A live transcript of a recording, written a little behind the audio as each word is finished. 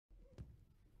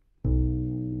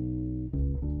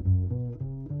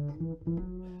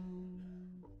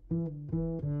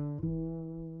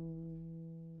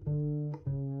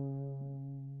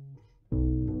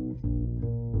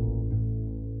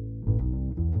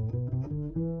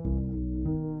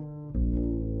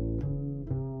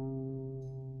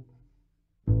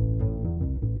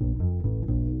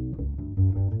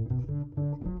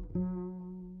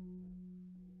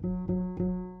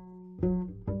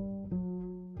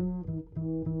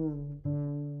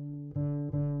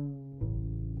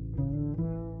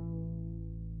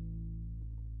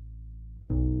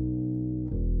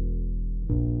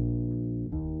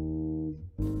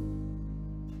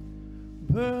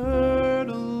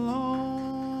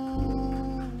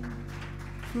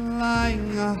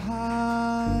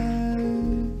high,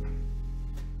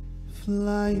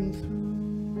 flying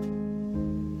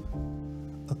through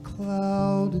a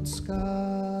clouded sky,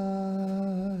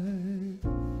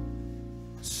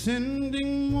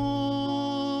 sending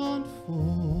mournful,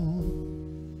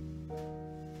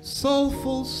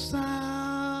 soulful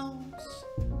sounds,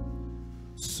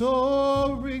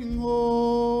 soaring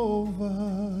over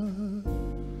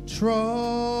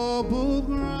troubled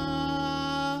grounds,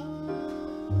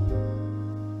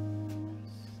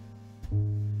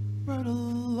 right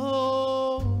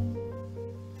alone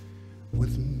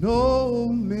with no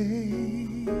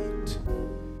mate,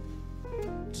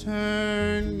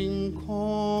 turning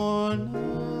corners,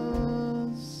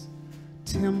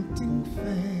 tempting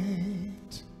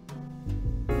fate,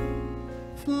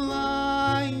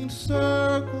 flying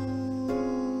circles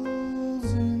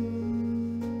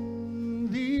in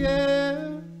the air.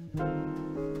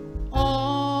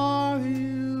 Are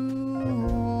you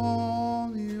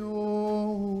on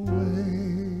your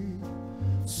way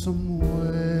somewhere?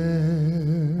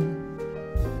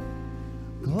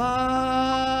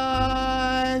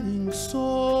 Gliding,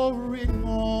 soaring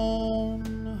on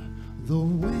the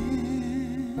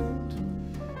wind,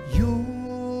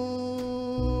 your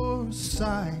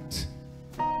sight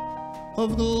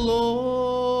of glory,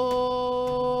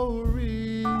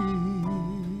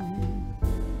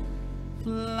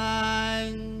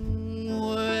 flying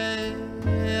way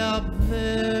up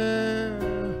there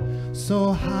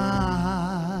so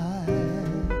high.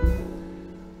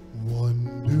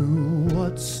 Wonder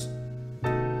what's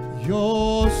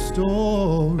your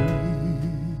story?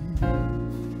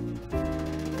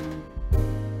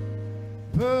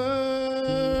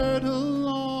 Bird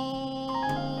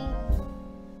alone,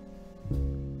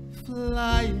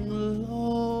 flying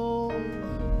low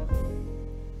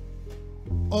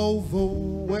over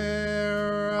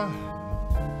where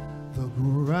the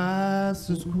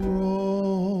grasses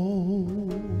grow,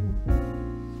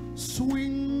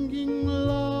 swinging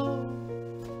low,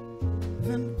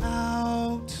 then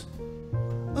out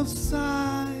of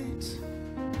sight.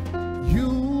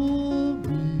 You'll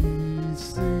be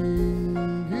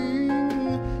singing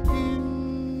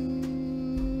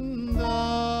in the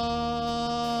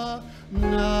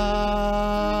night.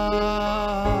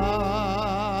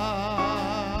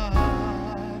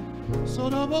 So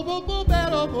da bo bo bo ba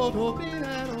do bo do be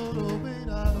da do do be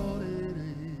da do de de.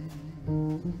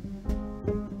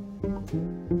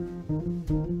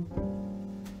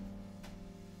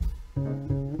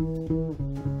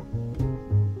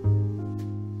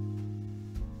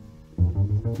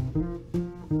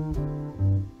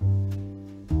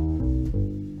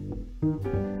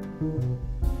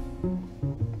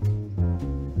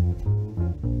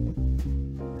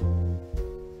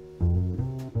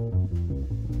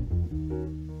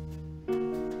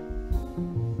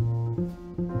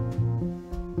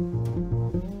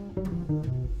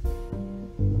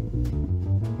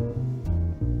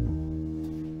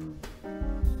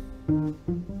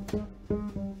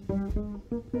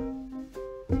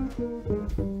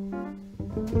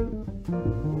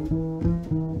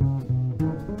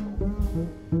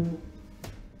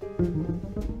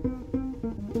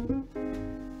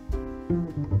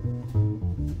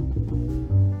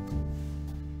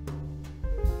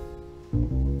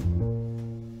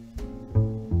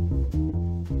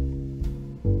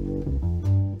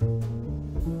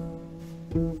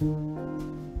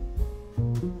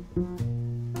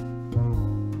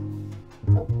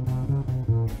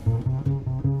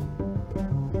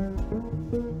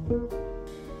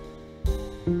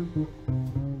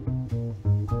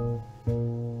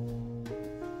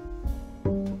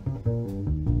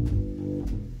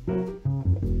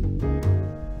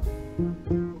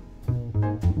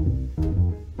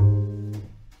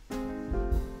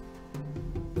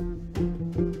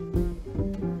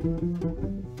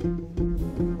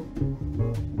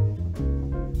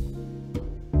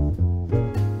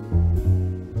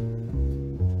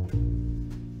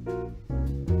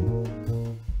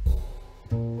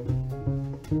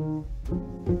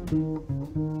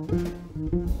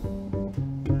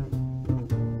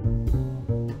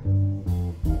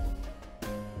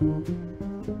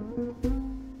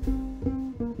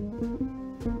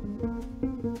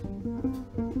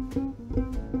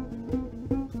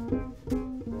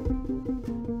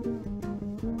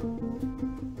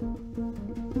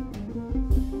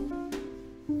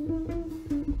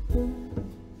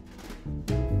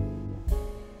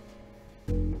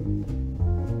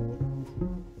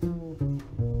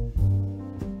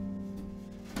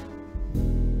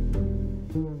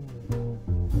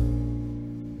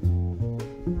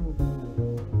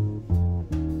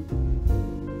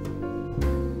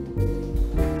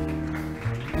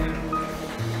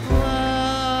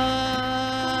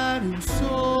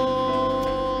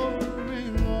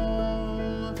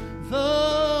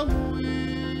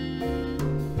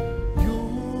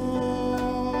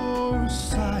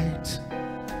 sight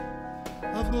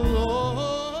of glory.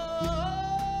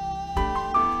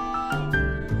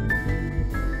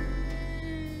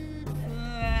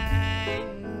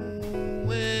 Flying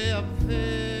way up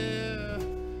there,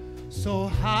 so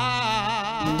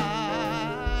high.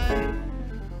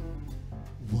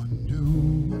 Wonder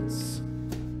what's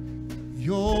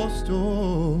your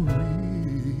story.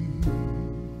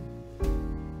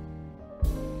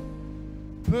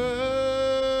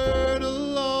 Bird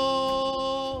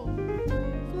alone,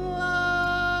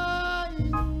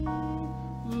 flying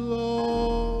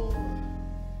low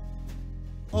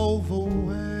over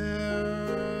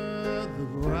where the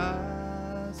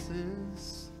grasses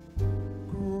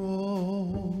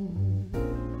grow,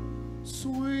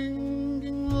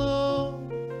 swinging low,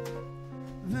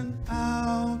 then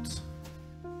out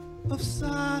of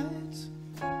sight.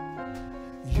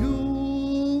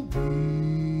 You'll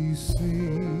be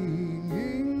singing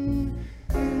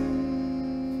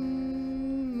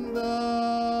in the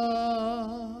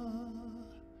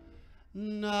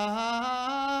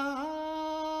night.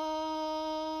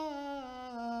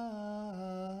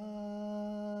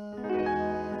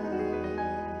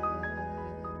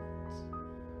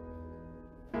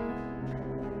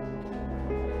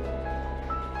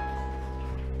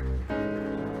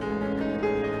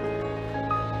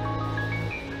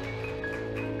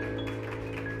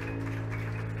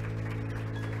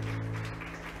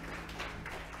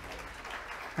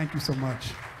 Thank you so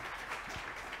much.